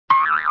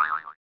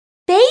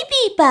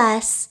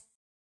BabyBus.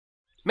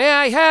 May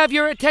I have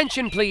your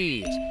attention,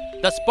 please?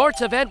 The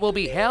sports event will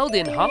be held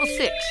in Hall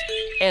 6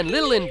 and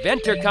Little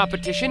Inventor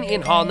competition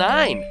in Hall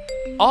 9.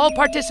 All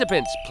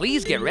participants,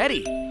 please get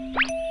ready.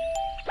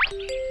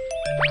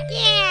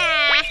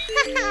 Yeah!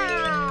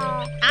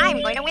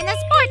 I'm going to win the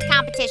sports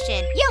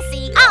competition. You'll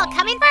see, I'll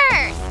come in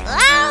first.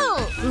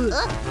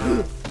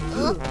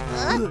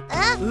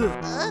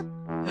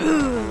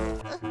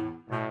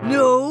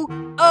 No,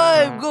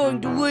 I'm going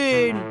to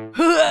win.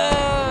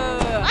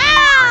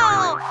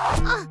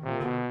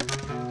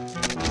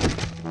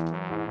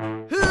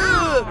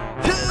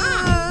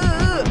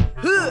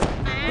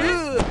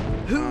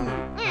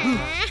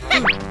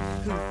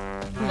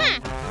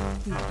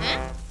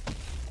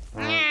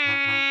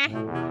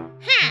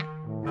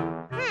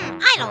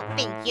 I don't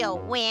think you'll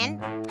win.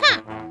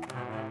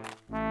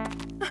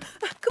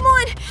 Come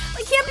on,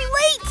 I can't be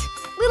late.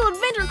 Little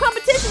Inventor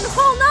competition in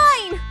Hall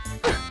 9.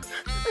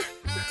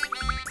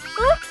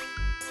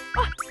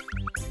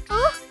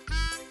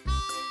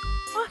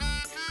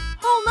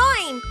 Hall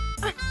 9.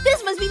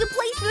 This must be the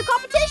place for the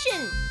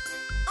competition.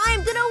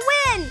 I'm gonna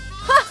win.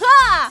 Ha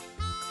ha!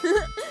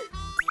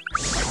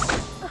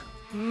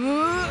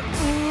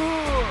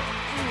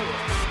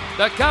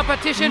 The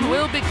competition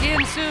will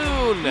begin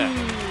soon.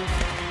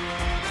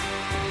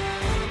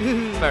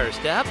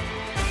 First up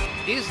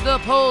is the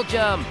pole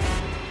jump.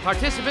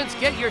 Participants,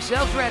 get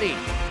yourselves ready.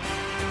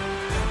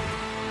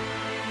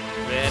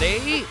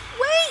 Ready?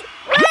 Wait!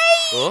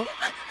 Oh?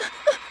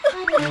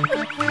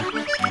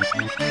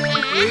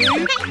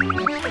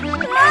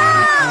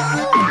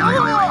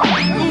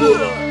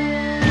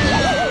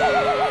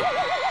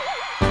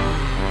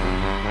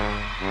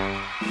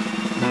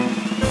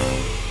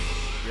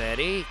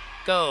 Ready?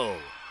 Go.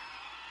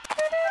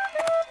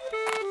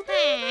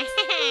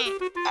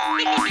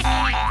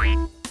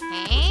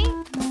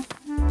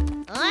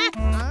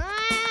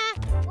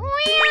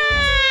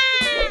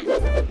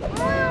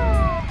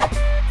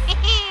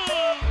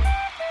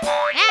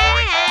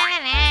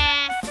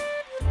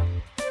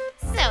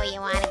 So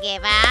you want to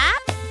give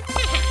up?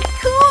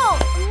 Cool!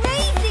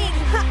 Amazing!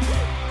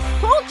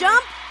 Pole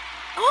jump!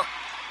 Oh!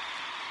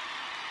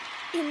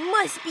 It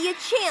must be a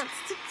chance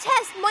to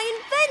test my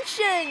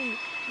invention!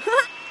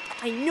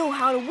 I know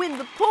how to win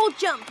the pole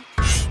jump!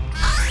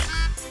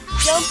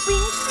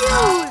 Jumping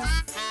shoes!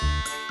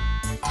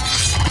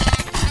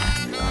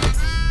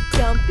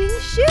 Jumping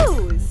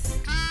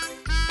shoes!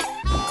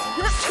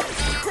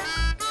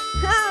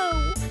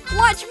 Oh,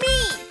 watch me!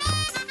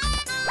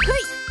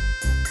 Hey!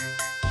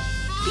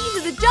 These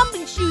are the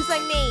jumping shoes I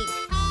made.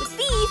 With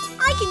these,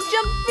 I can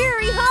jump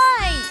very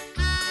high.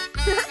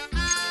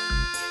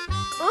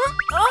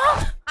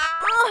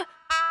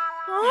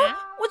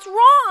 What's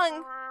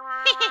wrong?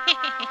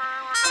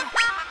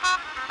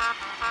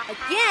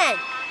 Again.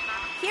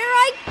 Here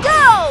I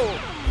go.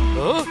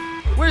 Huh?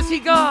 Where's he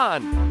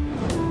gone?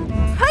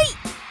 Hey!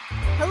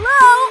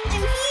 Hello,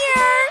 I'm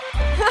here.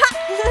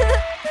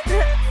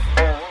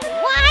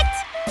 What?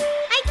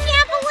 I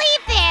can't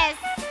believe this.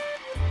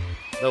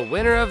 The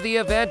winner of the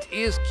event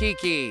is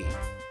Kiki.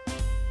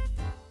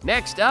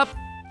 Next up,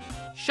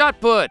 shot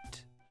put.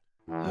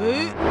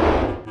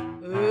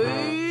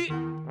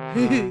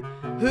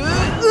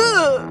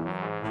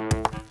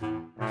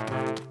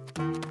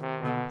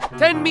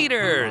 10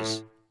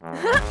 meters.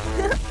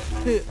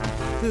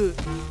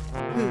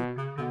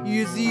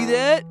 You see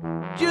that?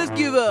 Just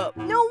give up.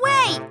 No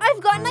way!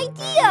 I've got an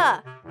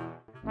idea.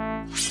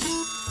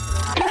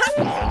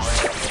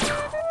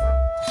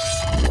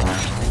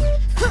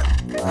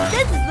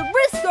 This is the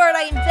wrist guard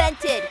I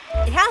invented.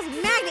 It has a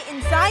magnet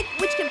inside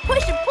which can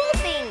push and pull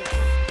things.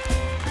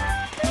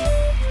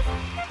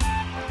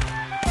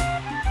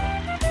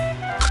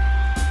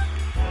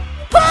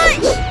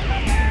 Punch!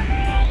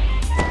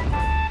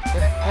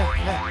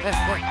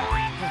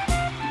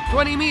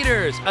 20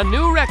 meters, a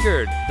new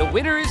record. The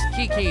winner is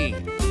Kiki.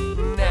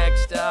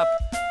 Next up,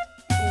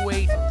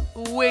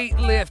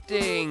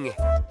 weightlifting.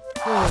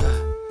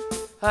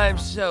 I'm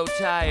so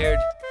tired.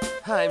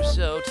 I'm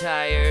so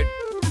tired.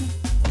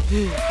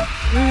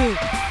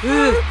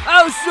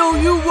 I'll show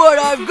you what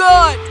I've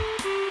got.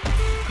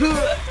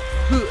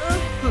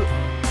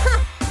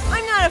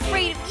 I'm not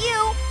afraid of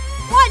you.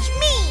 Watch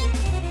me.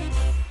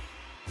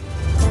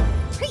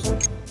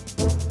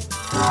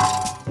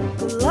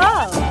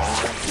 Love.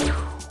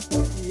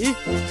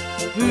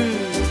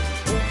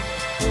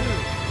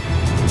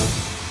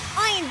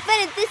 I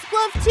invented this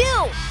glove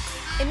too.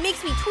 It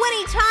makes me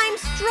 20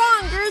 times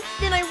stronger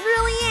than I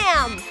really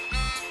am.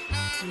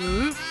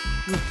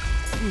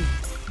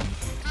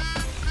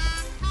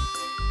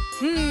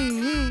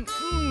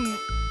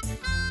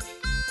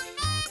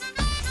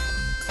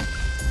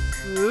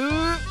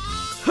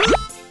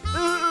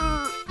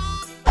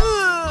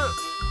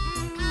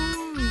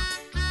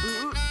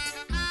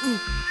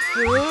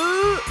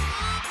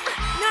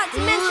 Not to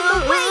mention the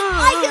weight,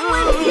 I can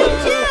lift you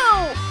too!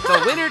 The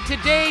winner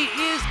today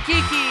is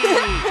Kiki!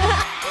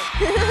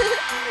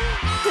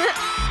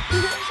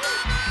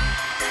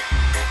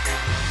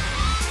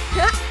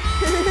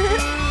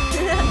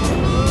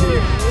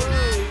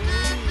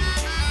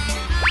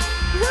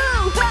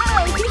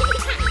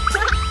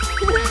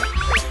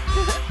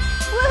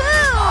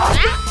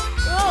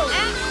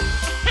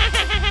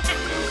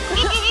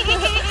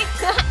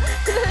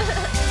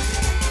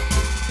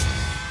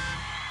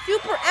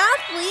 super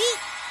athlete.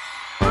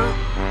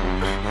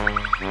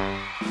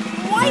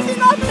 Why is it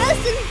not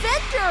best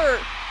inventor?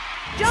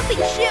 Jumping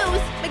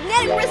shoes,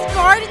 magnetic wrist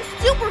guard, and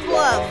super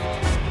glove.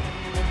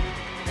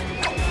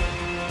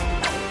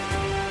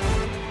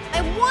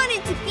 I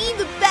wanted to be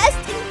the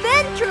best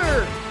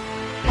inventor.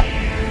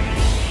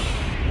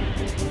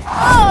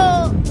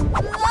 Oh!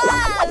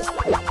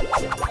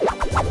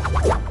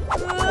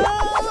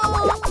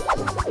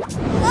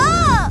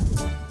 Ah!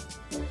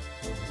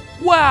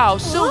 Wow,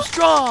 so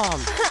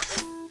strong!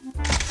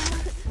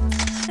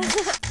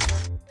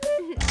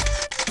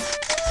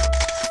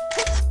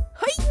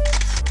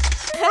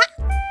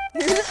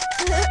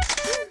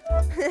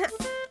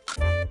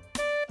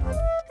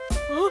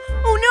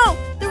 Oh no!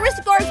 The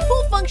wrist guard's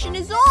pull function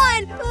is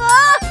on!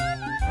 Ah!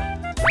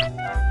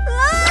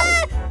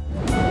 Ah!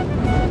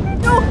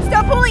 No!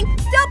 Stop pulling!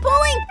 Stop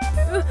pulling!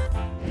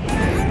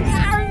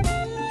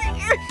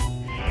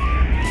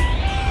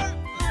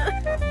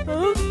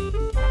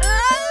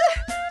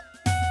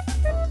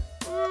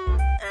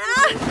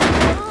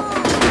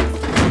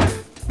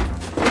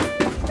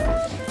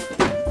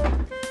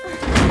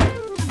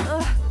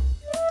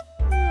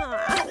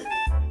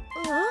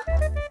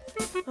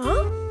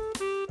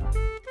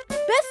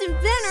 Best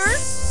inventor?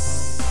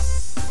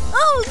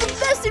 Oh, the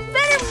best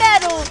inventor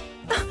medal!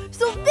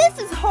 So this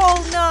is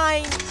Hall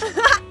 9!